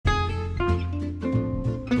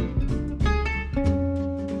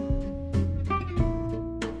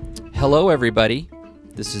Hello, everybody.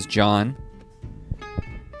 This is John.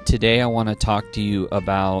 Today I want to talk to you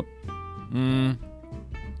about,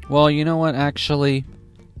 well, you know what, actually,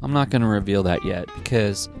 I'm not going to reveal that yet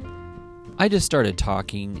because I just started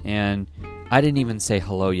talking and I didn't even say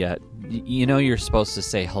hello yet. You know you're supposed to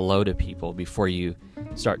say hello to people before you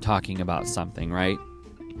start talking about something, right?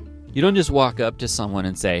 You don't just walk up to someone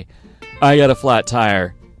and say, I got a flat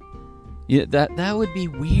tire. That would be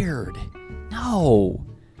weird. No.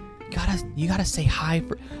 You gotta say hi.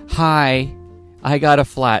 Hi, I got a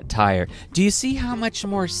flat tire. Do you see how much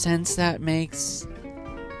more sense that makes?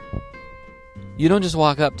 You don't just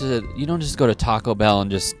go to Taco Bell and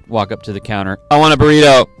just walk up to the counter. I want a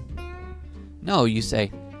burrito. No, you say,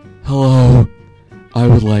 hello, I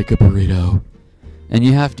would like a burrito. And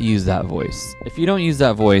you have to use that voice. If you don't use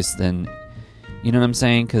that voice, then, you know what I'm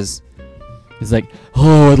saying? Because it's like,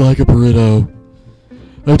 hello, I'd like a burrito.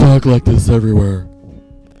 I talk like this everywhere.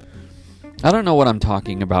 I don't know what I'm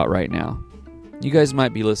talking about right now. You guys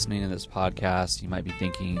might be listening to this podcast. You might be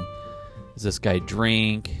thinking, does this guy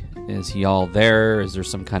drink? Is he all there? Is there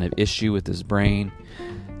some kind of issue with his brain?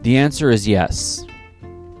 The answer is yes.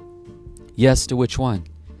 Yes to which one?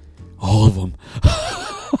 All of them.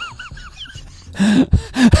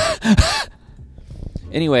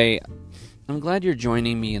 Anyway, I'm glad you're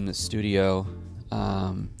joining me in the studio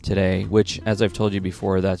today, which, as I've told you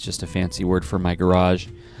before, that's just a fancy word for my garage.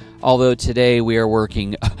 Although today we are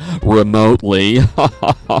working remotely.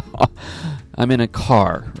 I'm in a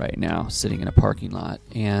car right now, sitting in a parking lot.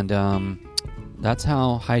 And that's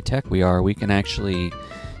how high-tech we are. We can actually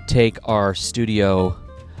take our studio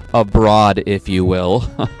abroad, if you will.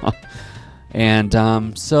 And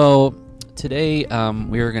so today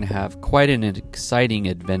we are going to have quite an exciting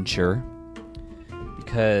adventure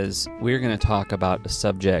because we're going to talk about a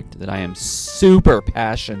subject that I am super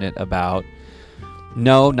passionate about.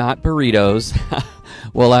 No, not burritos.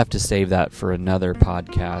 We'll have to save that for another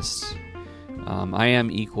podcast. I am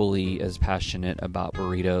equally as passionate about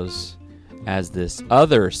burritos as this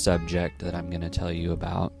other subject that I'm going to tell you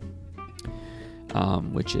about,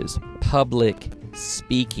 which is public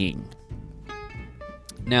speaking.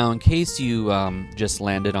 Now, in case you just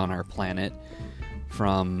landed on our planet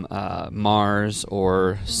from Mars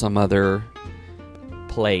or some other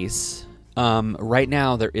place, right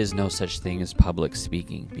now there is no such thing as public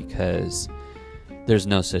speaking because there's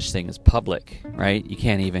no such thing as public, right? You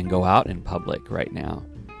can't even go out in public right now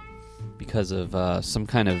because of some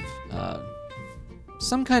kind of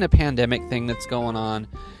pandemic thing that's going on,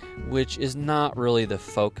 which is not really the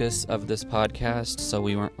focus of this podcast, so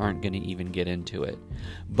we aren't going to even get into it.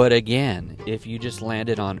 But again, if you just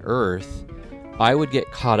landed on Earth, I would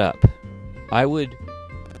get caught up.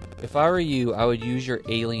 If I were you, I would use your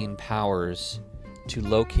alien powers to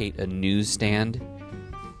locate a newsstand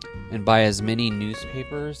and buy as many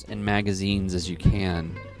newspapers and magazines as you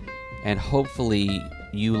can. And hopefully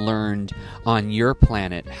you learned on your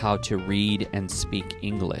planet how to read and speak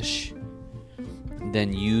English.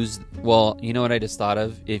 Then you know what I just thought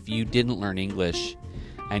of? If you didn't learn English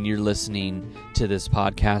and you're listening to this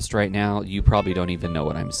podcast right now, you probably don't even know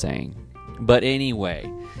what I'm saying. But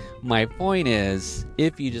anyway, my point is,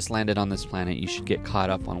 if you just landed on this planet, you should get caught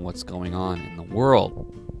up on what's going on in the world.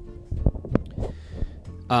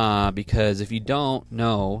 Because if you don't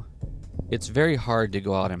know, it's very hard to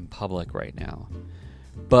go out in public right now.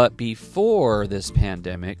 But before this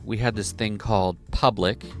pandemic, we had this thing called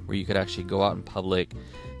public, where you could actually go out in public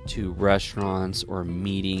to restaurants or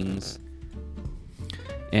meetings,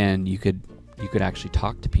 and you could actually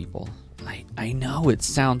talk to people. I know, it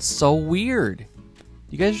sounds so weird.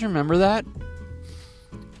 You guys remember that?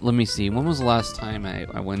 Let me see. When was the last time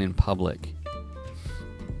I went in public?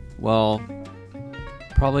 Well,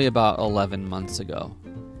 probably about 11 months ago.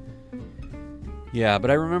 Yeah,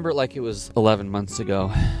 but I remember it like it was 11 months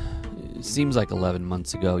ago. It seems like 11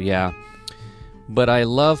 months ago, yeah. But I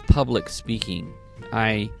love public speaking.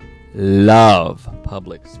 I love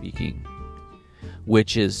public speaking,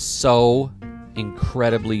 which is so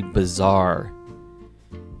incredibly bizarre.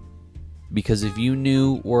 Because if you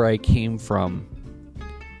knew where I came from,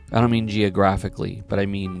 I don't mean geographically, but I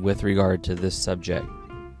mean with regard to this subject,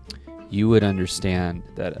 you would understand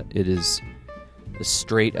that it is a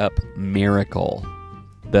straight up miracle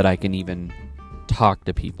that I can even talk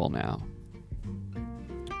to people now.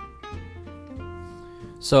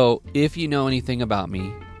 So if you know anything about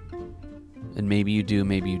me, and maybe you do,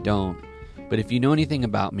 maybe you don't, but if you know anything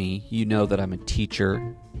about me, you know that I'm a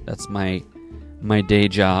teacher. That's my day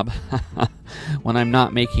job. When I'm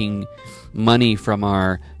not making money from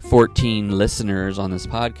our 14 listeners on this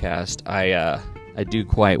podcast, I do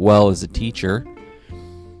quite well as a teacher.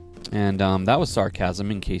 And that was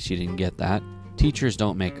sarcasm, in case you didn't get that. Teachers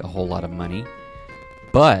don't make a whole lot of money,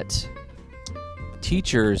 but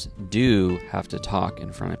teachers do have to talk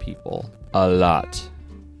in front of people a lot.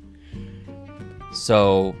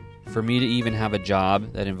 So for me to even have a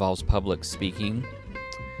job that involves public speaking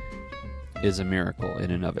is a miracle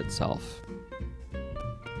in and of itself.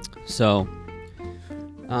 So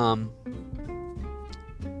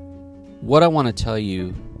what I want to tell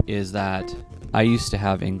you is that I used to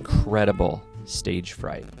have incredible stage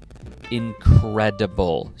fright.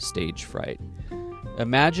 Incredible stage fright.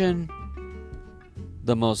 Imagine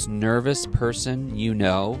the most nervous person you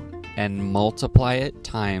know and multiply it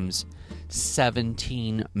times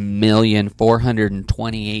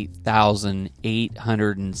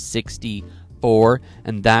 17,428,864,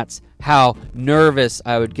 and that's how nervous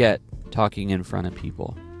I would get talking in front of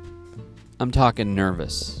people. I'm talking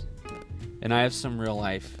nervous. And I have some real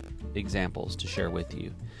life examples to share with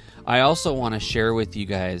you. I also want to share with you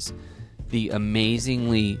guys the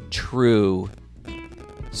amazingly true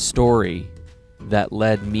story that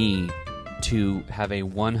led me to have a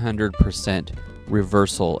 100%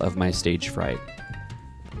 reversal of my stage fright.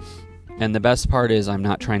 And the best part is I'm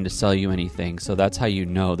not trying to sell you anything, so that's how you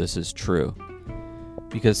know this is true.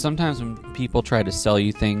 Because sometimes when people try to sell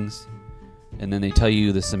you things, and then they tell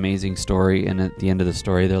you this amazing story, and at the end of the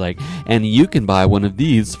story they're like, and you can buy one of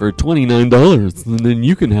these for $29, and then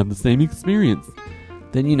you can have the same experience.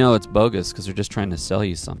 Then you know it's bogus, because they're just trying to sell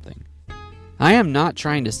you something. I am not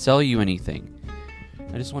trying to sell you anything.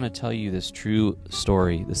 I just want to tell you this true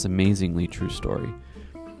story, this amazingly true story.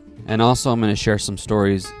 And also I'm going to share some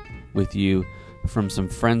stories with you from some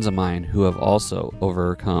friends of mine who have also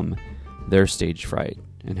overcome their stage fright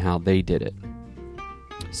and how they did it.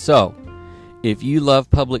 So, if you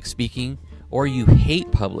love public speaking or you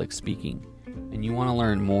hate public speaking and you want to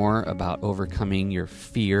learn more about overcoming your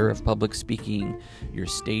fear of public speaking, your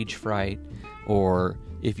stage fright, or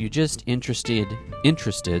if you're just interested,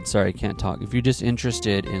 if you're just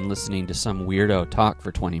interested in listening to some weirdo talk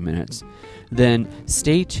for 20 minutes, then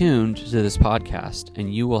stay tuned to this podcast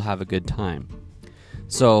and you will have a good time.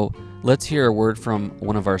 So let's hear a word from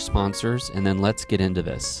one of our sponsors and then let's get into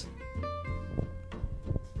this.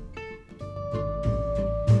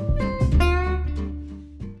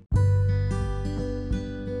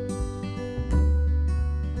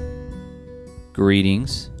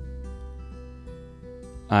 Greetings.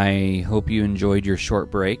 I hope you enjoyed your short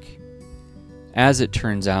break. As it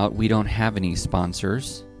turns out, we don't have any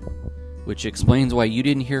sponsors, which explains why you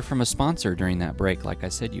didn't hear from a sponsor during that break like I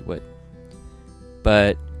said you would.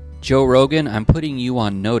 But Joe Rogan, I'm putting you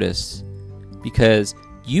on notice because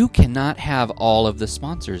you cannot have all of the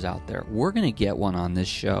sponsors out there. We're going to get one on this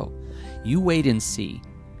show. You wait and see.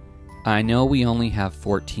 I know we only have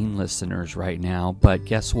 14 listeners right now, but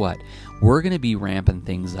guess what? We're going to be ramping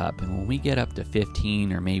things up, and when we get up to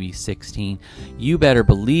 15 or maybe 16, you better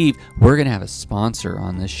believe we're going to have a sponsor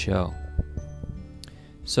on this show.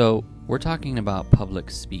 So, we're talking about public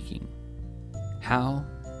speaking. How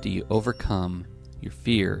do you overcome your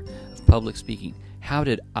fear of public speaking? How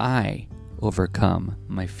did I overcome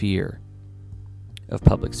my fear of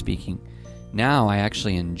public speaking? Now I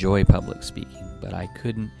actually enjoy public speaking, but I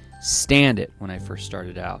couldn't stand it when I first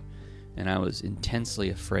started out, and I was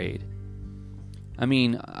intensely afraid. I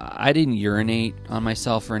mean, I didn't urinate on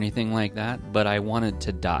myself or anything like that, but I wanted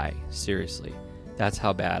to die, seriously. That's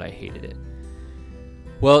how bad I hated it.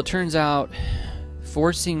 Well, it turns out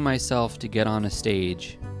forcing myself to get on a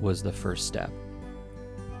stage was the first step.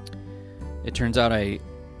 It turns out I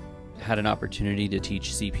had an opportunity to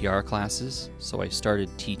teach CPR classes, so I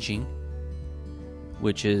started teaching,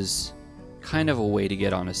 which is kind of a way to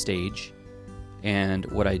get on a stage.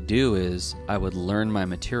 And what I do is I would learn my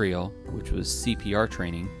material, which was CPR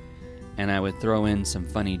training, and I would throw in some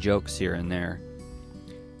funny jokes here and there.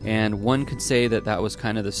 And one could say that that was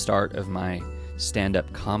kind of the start of my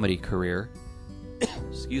stand-up comedy career.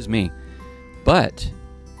 Excuse me. But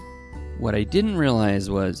what I didn't realize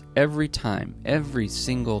was every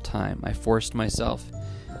single time I forced myself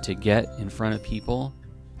to get in front of people,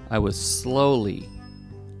 I was slowly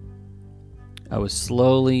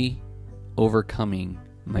overcoming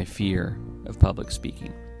my fear of public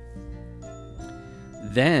speaking.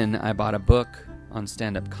 Then I bought a book on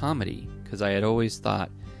stand-up comedy because I had always thought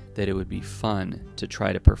that it would be fun to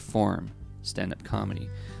try to perform stand-up comedy.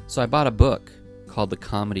 So I bought a book called The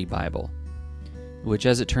Comedy Bible, which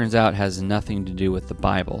as it turns out has nothing to do with the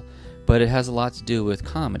Bible, but it has a lot to do with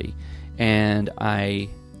comedy. And I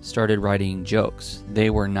started writing jokes. They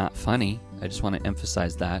were not funny. I just want to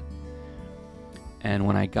emphasize that. And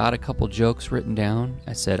when I got a couple jokes written down,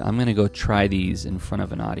 I said, I'm going to go try these in front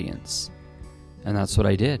of an audience. And that's what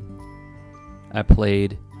I did. I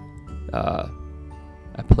played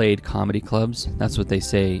comedy clubs. That's what they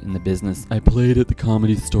say in the business. I played at the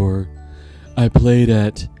Comedy Store. I played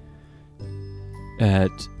at the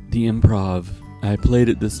Improv. I played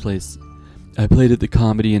at this place. I played at the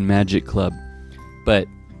Comedy and Magic Club. But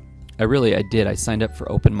I did. I signed up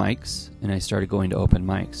for open mics, and I started going to open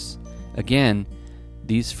mics. Again,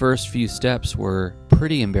 these first few steps were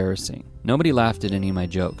pretty embarrassing. Nobody laughed at any of my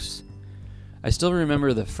jokes. I still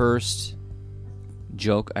remember the first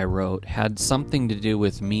joke I wrote had something to do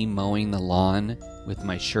with me mowing the lawn with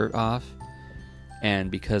my shirt off.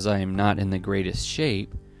 And because I am not in the greatest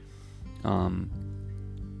shape, the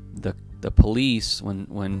police,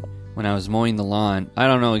 when I was mowing the lawn, I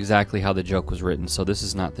don't know exactly how the joke was written, so this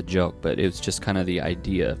is not the joke, but it was just kind of the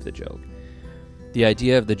idea of the joke. The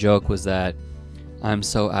idea of the joke was that I'm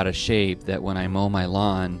so out of shape that when I mow my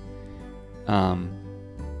lawn,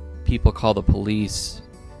 people call the police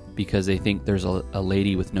because they think there's a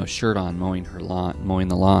lady with no shirt on mowing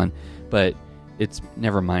the lawn. But it's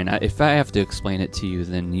never mind. If I have to explain it to you,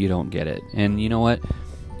 then you don't get it. And you know what?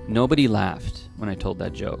 Nobody laughed when I told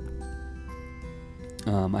that joke.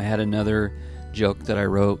 I had another joke that I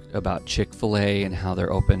wrote about Chick-fil-A and how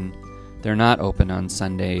they're not open on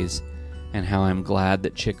Sundays, and how I'm glad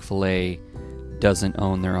that Chick-fil-A doesn't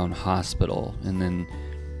own their own hospital. And then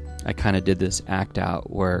I kind of did this act out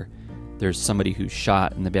where there's somebody who's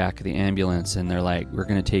shot in the back of the ambulance, and they're like, we're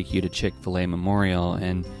going to take you to Chick-fil-A Memorial,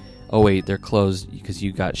 and oh wait, they're closed because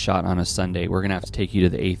you got shot on a Sunday. We're going to have to take you to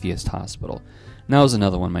the atheist hospital. And that was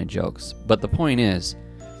another one of my jokes. But the point is,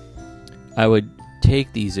 I would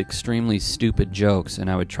take these extremely stupid jokes and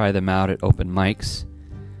I would try them out at open mics,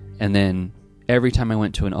 and then every time I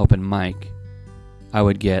went to an open mic, I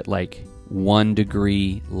would get like 1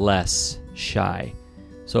 degree less shy.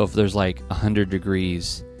 So if there's like 100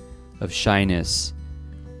 degrees of shyness,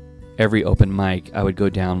 every open mic I would go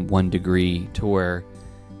down 1 degree to where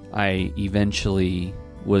I eventually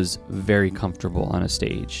was very comfortable on a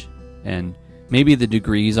stage. And maybe the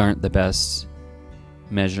degrees aren't the best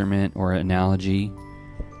measurement or analogy,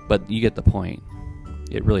 but you get the point.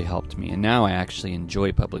 It really helped me, and now I actually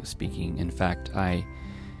enjoy public speaking. In fact, I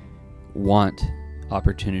want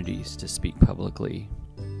opportunities to speak publicly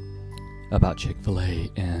about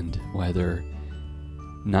Chick-fil-A and why they're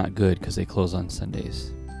not good because they close on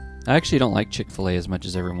Sundays. I actually don't like Chick-fil-A as much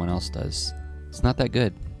as everyone else does. It's not that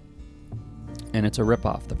good, and it's a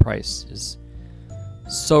ripoff. The price is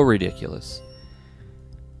so ridiculous.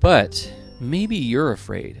 But maybe you're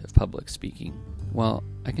afraid of public speaking. Well,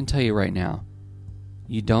 I can tell you right now,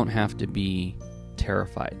 you don't have to be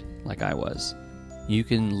terrified like I was. You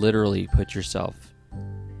can literally put yourself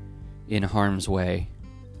in harm's way,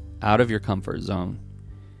 out of your comfort zone,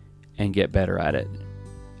 and get better at it.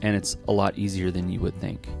 And it's a lot easier than you would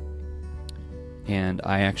think. And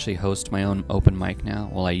I actually host my own open mic now.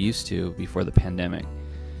 Well, I used to before the pandemic.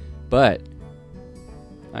 But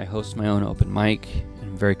I host my own open mic, and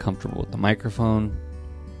I'm very comfortable with the microphone.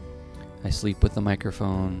 I sleep with the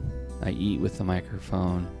microphone. I eat with the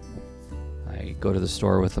microphone. I go to the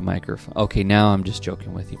store with the microphone. Okay, now I'm just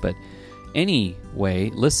joking with you. But anyway,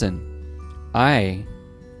 listen, I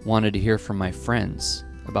wanted to hear from my friends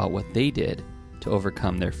about what they did to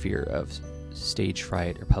overcome their fear of stage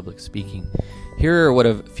fright or public speaking. Here are what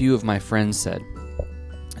a few of my friends said.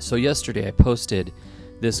 So yesterday I posted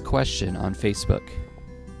this question on Facebook.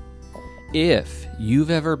 If you've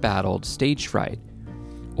ever battled stage fright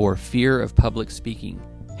or fear of public speaking,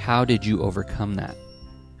 how did you overcome that?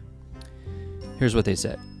 Here's what they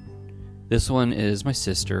said. This one is my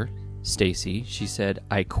sister, Stacy. She said,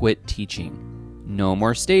 I quit teaching. No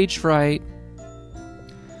more stage fright.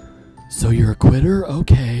 So you're a quitter?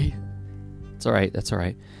 Okay. That's all right. That's all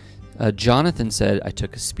right. Jonathan said, I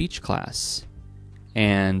took a speech class.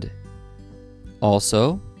 And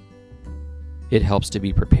also, it helps to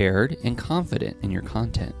be prepared and confident in your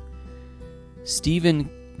content. Steven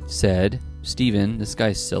said, this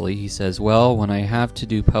guy's silly. He says, well, when I have to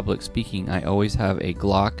do public speaking, I always have a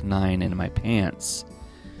Glock 9 in my pants.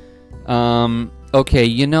 Okay,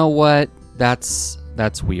 you know what? That's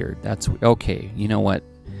weird. That's okay. You know what?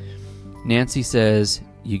 Nancy says,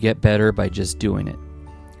 you get better by just doing it.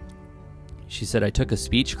 She said, I took a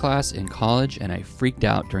speech class in college and I freaked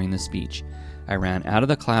out during the speech. I ran out of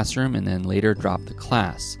the classroom and then later dropped the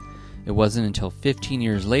class. It wasn't until 15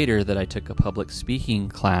 years later that I took a public speaking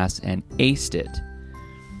class and aced it.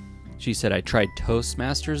 She said, I tried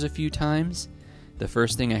Toastmasters a few times. The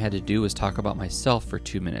first thing I had to do was talk about myself for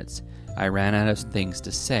 2 minutes. I ran out of things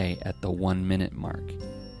to say at the 1 minute mark.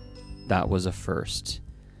 That was a first.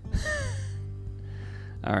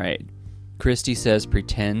 All right. Christy says,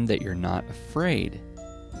 pretend that you're not afraid.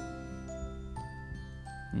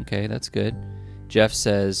 Okay, that's good. Jeff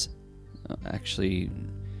says, actually,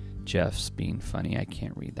 Jeff's being funny. I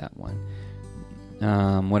can't read that one.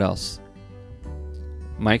 What else?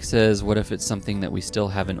 Mike says, what if it's something that we still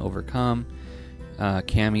haven't overcome?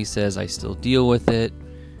 Cammie says, I still deal with it.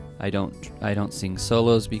 I don't sing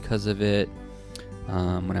solos because of it.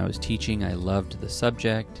 When I was teaching, I loved the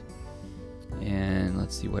subject. And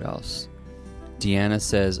let's see what else. Deanna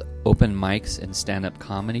says, open mics and stand-up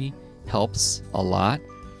comedy helps a lot.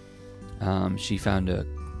 She found a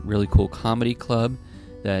really cool comedy club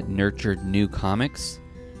that nurtured new comics,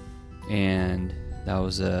 and that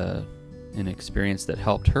was an experience that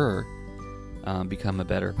helped her become a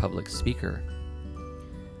better public speaker.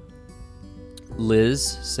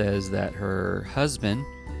 Liz says that her husband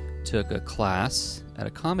took a class at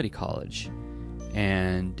a comedy college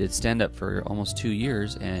and did stand-up for almost 2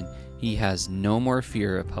 years, and he has no more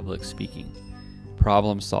fear of public speaking.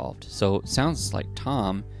 Problem solved. So it sounds like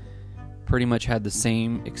Tom pretty much had the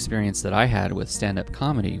same experience that I had with stand-up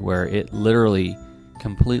comedy, where it literally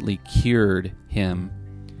completely cured him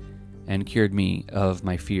and cured me of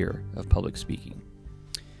my fear of public speaking.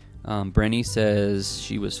 Brenny says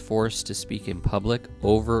she was forced to speak in public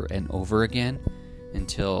over and over again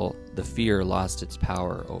until the fear lost its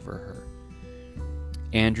power over her.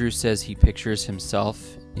 Andrew says he pictures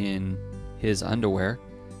himself in his underwear.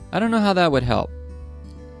 I don't know how that would help.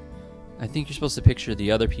 I think you're supposed to picture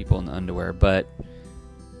the other people in the underwear, but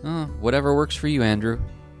whatever works for you, Andrew.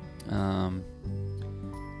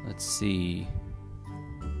 Let's see.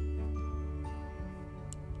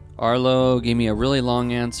 Arlo gave me a really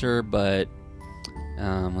long answer, but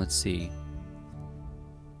let's see.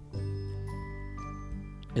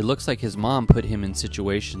 It looks like his mom put him in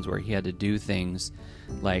situations where he had to do things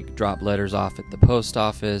like drop letters off at the post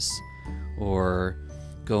office, or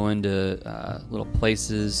go into little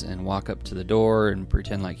places and walk up to the door and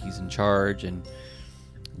pretend like he's in charge and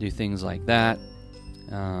do things like that.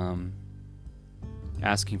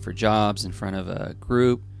 Asking for jobs in front of a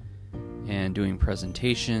group and doing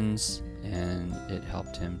presentations, and it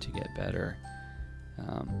helped him to get better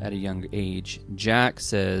at a younger age. Jack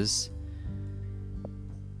says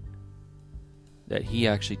that he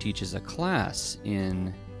actually teaches a class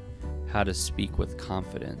in how to speak with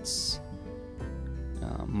confidence.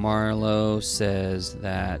 Marlo says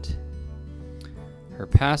that her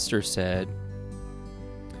pastor said,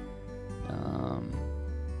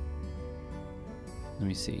 let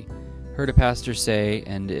me see, heard a pastor say,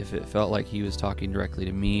 and if it felt like he was talking directly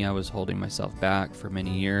to me, I was holding myself back for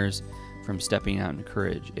many years from stepping out in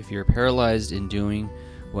courage. If you're paralyzed in doing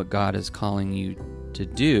what God is calling you to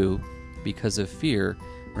do because of fear,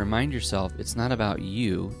 remind yourself it's not about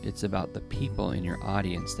you, it's about the people in your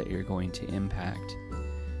audience that you're going to impact.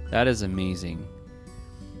 That is amazing.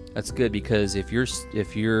 That's good, because if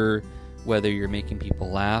you're whether you're making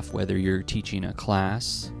people laugh, whether you're teaching a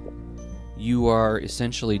class, you are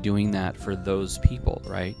essentially doing that for those people,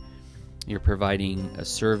 right? You're providing a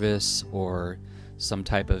service or some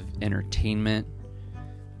type of entertainment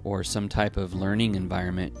or some type of learning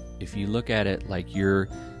environment. If you look at it like you're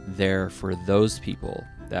there for those people,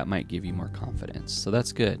 that might give you more confidence. So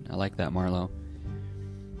that's good. I like that, Marlo.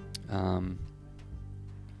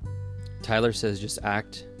 Tyler says just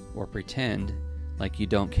act or pretend like you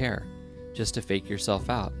don't care, just to fake yourself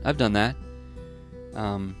out. I've done that.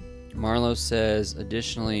 Marlo says,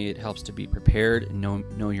 additionally, it helps to be prepared and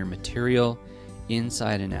know your material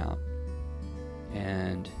inside and out.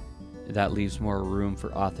 And that leaves more room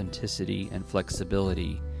for authenticity and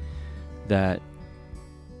flexibility, that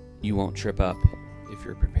you won't trip up if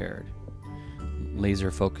you're prepared.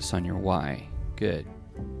 Laser focus on your why. Good.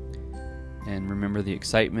 And remember, the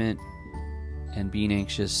excitement and being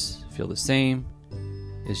anxious feel the same.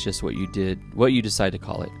 It's just what you decide to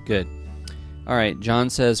call it. Good. All right, John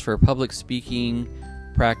says, for public speaking,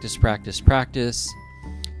 practice to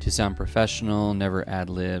sound professional, never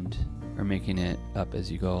ad-libbed or making it up as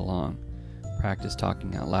you go along. Practice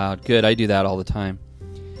talking out loud. Good, I do that all the time.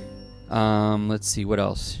 Let's see, what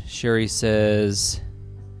else? Sherry says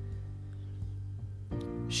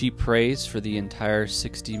she prays for the entire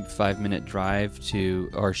 65-minute drive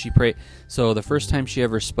so the first time she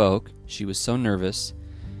ever spoke, she was so nervous,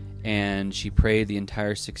 and she prayed the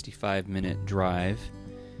entire 65-minute drive.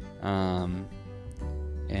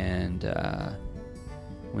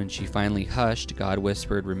 When she finally hushed, God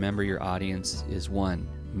whispered, remember your audience is one,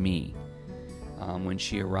 me. When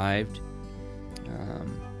she arrived,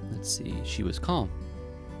 let's see, she was calm.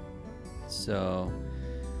 So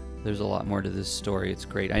there's a lot more to this story. It's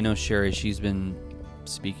great. I know Sherry, she's been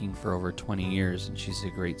speaking for over 20 years, and she's a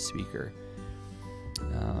great speaker.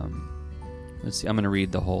 Let's see, I'm going to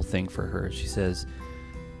read the whole thing for her. She says,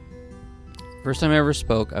 "First time I ever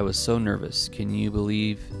spoke, I was so nervous. Can you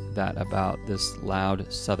believe that about this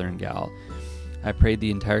loud Southern gal? I prayed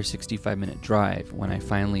the entire 65-minute drive. When I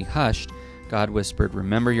finally hushed, God whispered,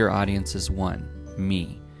 'Remember your audience is one,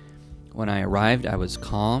 me.' When I arrived, I was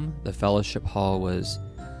calm. The fellowship hall was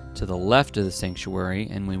to the left of the sanctuary,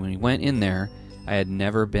 and when we went in there, I had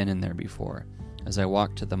never been in there before. As I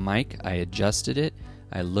walked to the mic, I adjusted it.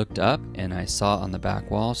 I looked up, and I saw on the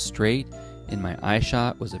back wall, straight in my eye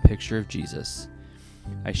shot, was a picture of Jesus.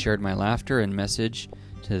 I shared my laughter and message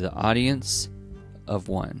to the audience of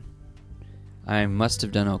one. I must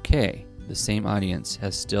have done okay. The same audience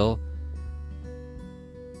has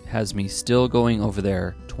me still going over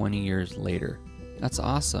there 20 years later." That's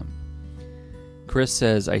awesome. Chris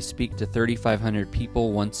says, "I speak to 3,500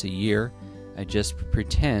 people once a year. I just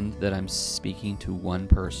pretend that I'm speaking to one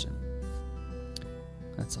person."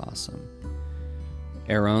 That's awesome.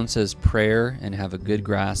 Aaron says, "Prayer and have a good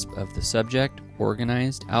grasp of the subject,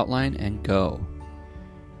 organized, outline, and go."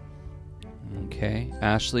 Okay.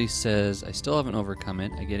 Ashley says, "I still haven't overcome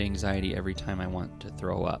it. I get anxiety every time I want to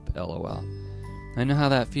throw up, LOL. I know how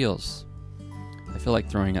that feels. I feel like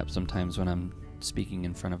throwing up sometimes when I'm speaking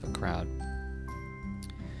in front of a crowd.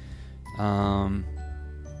 Are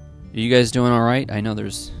you guys doing all right? I know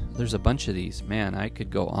there's a bunch of these. Man, I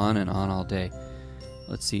could go on and on all day.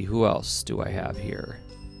 Let's see, who else do I have here?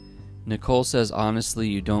 Nicole says, "Honestly,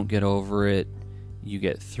 you don't get over it, you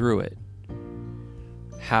get through it."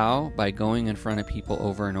 How? By going in front of people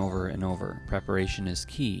over and over and over. Preparation is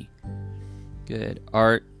key. Good.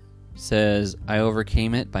 Art says, "I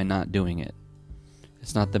overcame it by not doing it.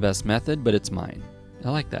 It's not the best method, but it's mine."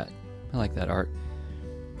 I like that. I like that, Art.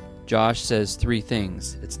 Josh says 3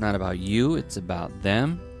 things. It's not about you, it's about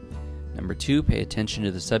them. Number 2, pay attention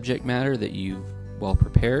to the subject matter that you've well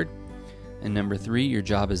prepared. And number 3, your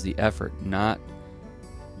job is the effort, number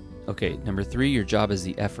 3, your job is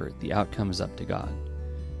the effort. The outcome is up to God.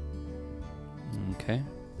 Okay.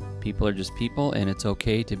 People are just people, and it's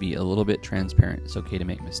okay to be a little bit transparent. It's okay to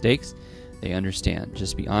make mistakes. They understand.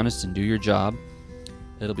 Just be honest and do your job.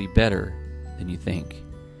 It'll be better than you think.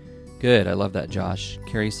 Good. I love that, Josh.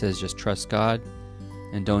 Carrie says, "Just trust God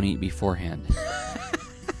and don't eat beforehand."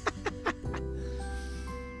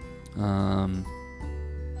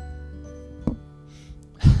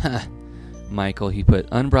 Michael, he put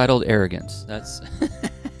unbridled arrogance. That's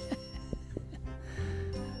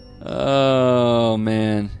oh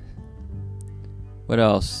man. What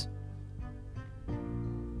else?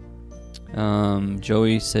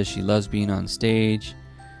 Joey says she loves being on stage.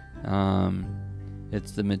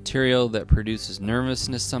 It's the material that produces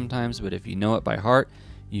nervousness sometimes, but if you know it by heart,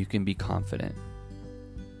 you can be confident.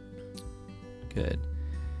 Good.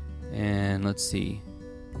 And let's see.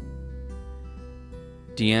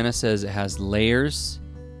 Deanna says it has layers.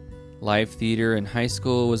 Live theater in high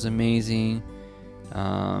school was amazing.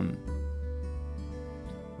 Let's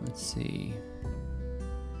see.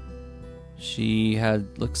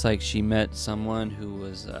 Looks like she met someone who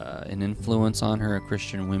was an influence on her, a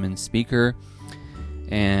Christian women speaker,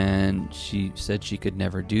 and she said she could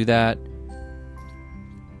never do that.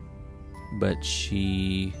 But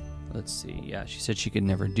she said she could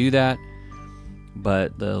never do that,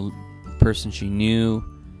 but the person she knew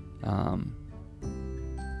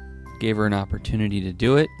gave her an opportunity to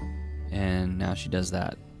do it, and now she does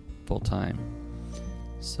that full time.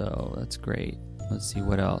 So that's great. Let's see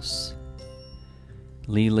what else.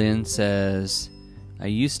 Lee Lynn says, "I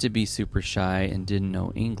used to be super shy and didn't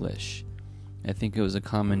know English. I think it was a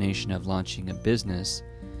combination of launching a business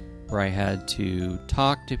where I had to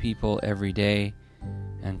talk to people every day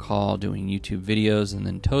and call, doing YouTube videos, and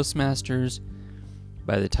then Toastmasters.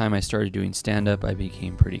 By the time I started doing stand-up, I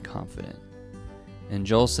became pretty confident." And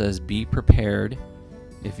Joel says, "Be prepared.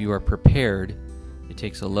 If you are prepared, it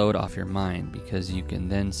takes a load off your mind because you can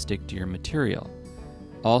then stick to your material.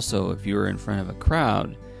 Also, if you are in front of a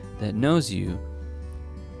crowd that knows you,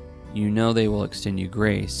 you know they will extend you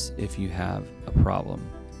grace if you have a problem.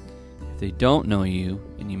 If they don't know you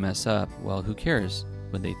and you mess up, well, who cares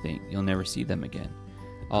what they think? You'll never see them again.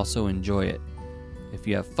 Also, enjoy it. If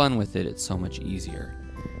you have fun with it, it's so much easier."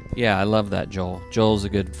 Yeah, I love that, Joel. Joel's a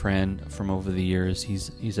good friend from over the years.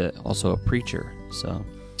 He's also a preacher, so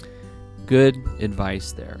good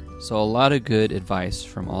advice there. So a lot of good advice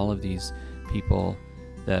from all of these people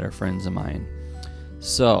that are friends of mine.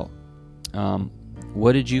 So,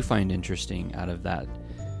 what did you find interesting out of that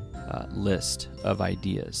list of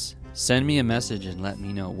ideas. Send me a message and let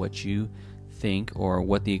me know what you think or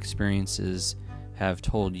what the experiences have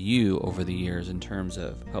told you over the years in terms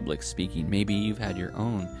of public speaking. Maybe you've had your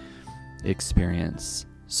own experience.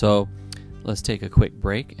 So let's take a quick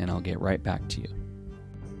break and I'll get right back to you.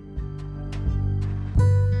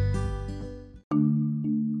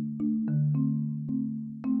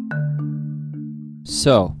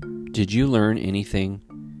 So, did you learn anything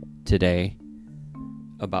today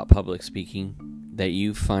about public speaking that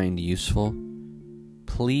you find useful?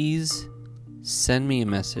 Please send me a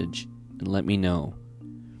message and let me know.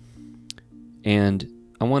 And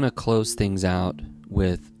I want to close things out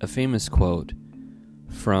with a famous quote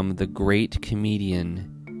from the great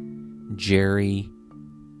comedian Jerry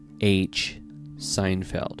H.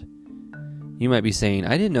 Seinfeld. You might be saying,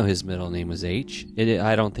 I didn't know his middle name was H.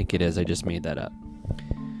 I don't think it is. I just made that up.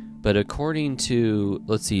 But according to,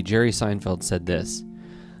 Jerry Seinfeld said this.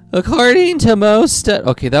 According to most...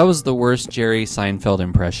 okay, that was the worst Jerry Seinfeld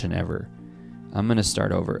impression ever. I'm going to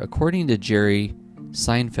start over. According to Jerry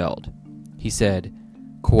Seinfeld, he said,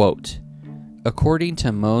 quote, according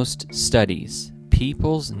to most studies,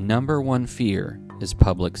 people's number one fear is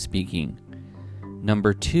public speaking.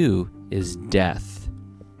 Number 2 is death.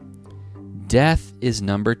 Death is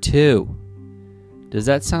number 2. Does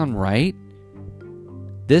that sound right?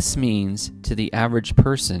 This means to the average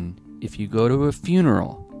person, if you go to a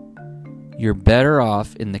funeral, you're better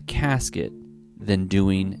off in the casket than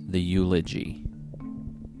doing the eulogy.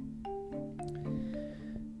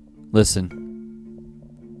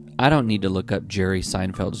 Listen, I don't need to look up Jerry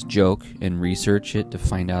Seinfeld's joke and research it to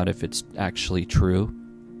find out if it's actually true.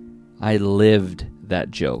 I lived that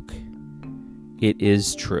joke. It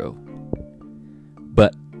is true.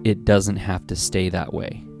 But it doesn't have to stay that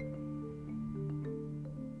way.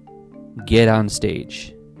 Get on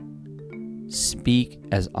stage. Speak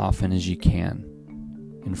as often as you can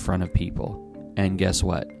in front of people. And guess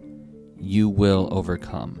what? You will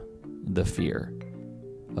overcome the fear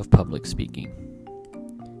of public speaking.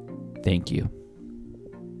 Thank you.